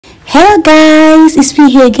Hello guys, it's me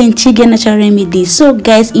here again, Chigen Natural Remedies. So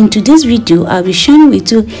guys, in today's video I'll be sharing with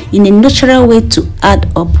you in a natural way to add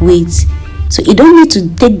up weight. So you don't need to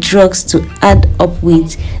take drugs to add up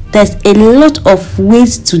weight. There's a lot of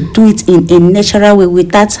ways to do it in a natural way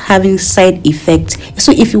without having side effects.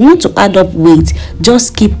 So if you want to add up weight,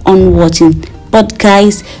 just keep on watching. But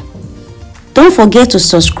guys, don't forget to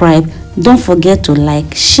subscribe. Don't forget to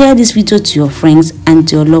like, share this video to your friends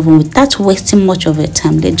and your loved ones without wasting much of your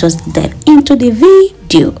time. Let's just dive into the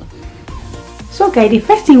video. So guys, the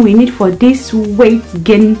first thing we need for this weight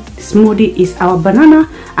gain smoothie is our banana.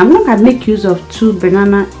 I'm going to make use of 2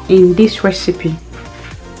 bananas in this recipe.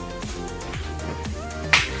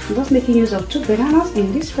 I'm just making use of 2 bananas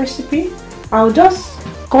in this recipe. I'll just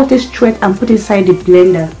cut it straight and put inside the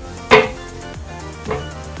blender.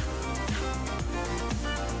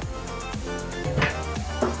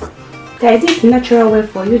 Guys, this is natural way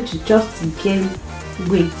for you to just gain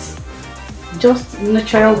weight. Just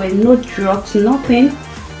natural way, no drugs, nothing,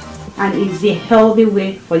 and it's a healthy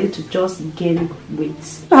way for you to just gain weight.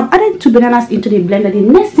 So I've added 2 bananas into the blender. The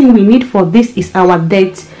next thing we need for this is our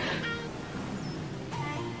dates.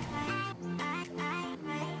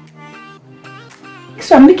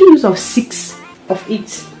 So I'm making use of 6 of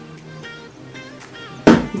it.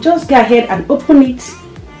 Just go ahead and open it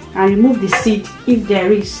and remove the seed if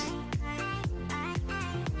there is.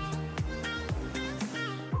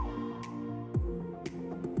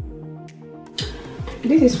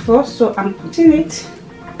 This is 4, so I'm putting it.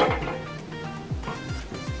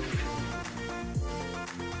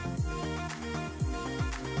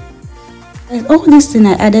 All this thing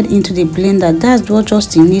I added into the blender, that's what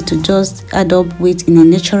just you need to just add up weight in a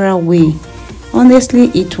natural way. Honestly,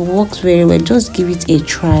 it works very well. Just give it a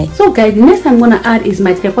try. So guys, the next I'm gonna add is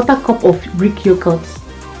my 3/4 cup of Greek yogurt.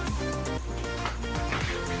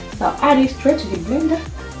 So I'll add it straight to the blender.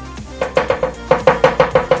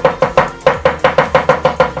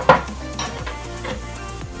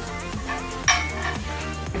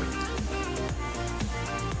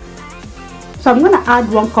 So I'm going to add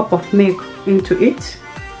 1 cup of milk into it.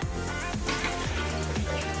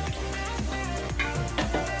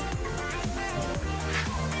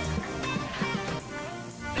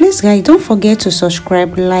 Please guys, don't forget to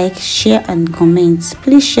subscribe, like, share and comment.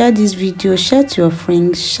 Please share this video, share to your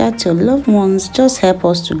friends, share to your loved ones. Just help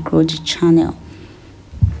us to grow the channel.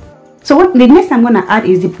 So what the next I'm going to add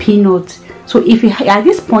is the peanut. So if you at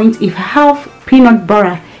this point, if you have peanut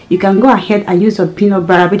butter, you can go ahead and use your peanut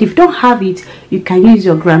butter, but if you don't have it, you can use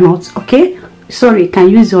your granules. Okay, sorry, you can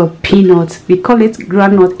use your peanuts. We call it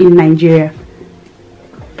granite in Nigeria.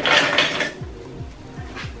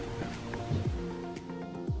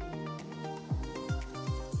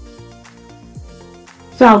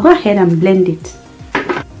 So I'll go ahead and blend it.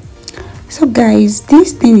 So guys,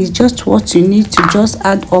 this thing is just what you need to just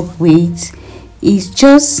add up weight. It's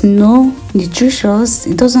just nutritious.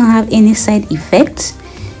 It doesn't have any side effects.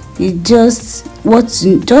 It just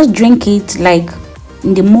drink it like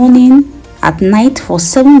in the morning, at night for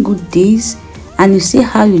 7 good days, and you see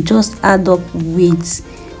how you just add up weight.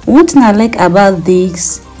 One thing I like about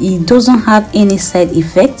this, it doesn't have any side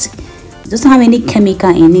effects. It doesn't have any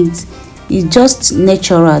chemical in it. It's just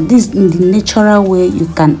natural. This in the natural way you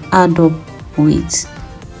can add up weight.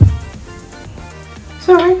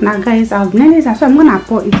 So right now guys, I've blended it, so I'm gonna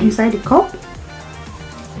pour it inside the cup.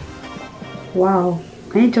 Wow,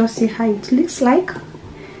 can you just see how it looks like?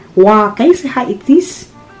 Wow, can you see how it is?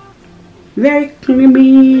 Very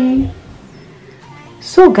creamy.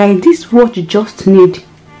 So guys, this is what you just need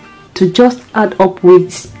to just add up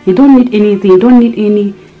weight. You don't need anything, you don't need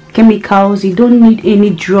any chemicals, you don't need any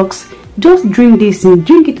drugs. Just drink this and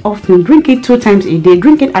drink it often. Drink it 2 times a day.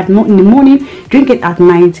 Drink it in the morning, drink it at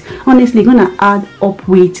night. Honestly, gonna add up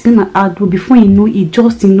weight. Gonna add weight. Before you know it,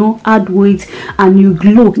 just add weight and you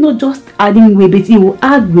glow. Not just adding weight, but it will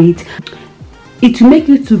add weight. It will make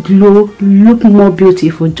you to glow, look more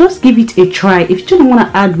beautiful. Just give it a try. If you don't want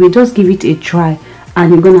to add weight, just give it a try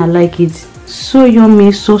and you're gonna like it. So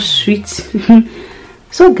yummy, so sweet.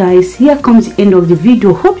 So guys, here comes the end of the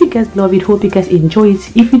video. Hope you guys love it, hope you guys enjoy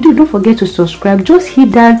it. If you do, don't forget to subscribe. Just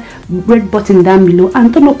hit that red button down below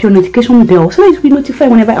and turn up your notification bell so that you'll be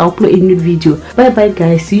notified whenever I upload a new video. Bye bye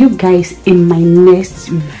guys, see you guys in my next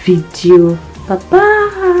video. Bye bye.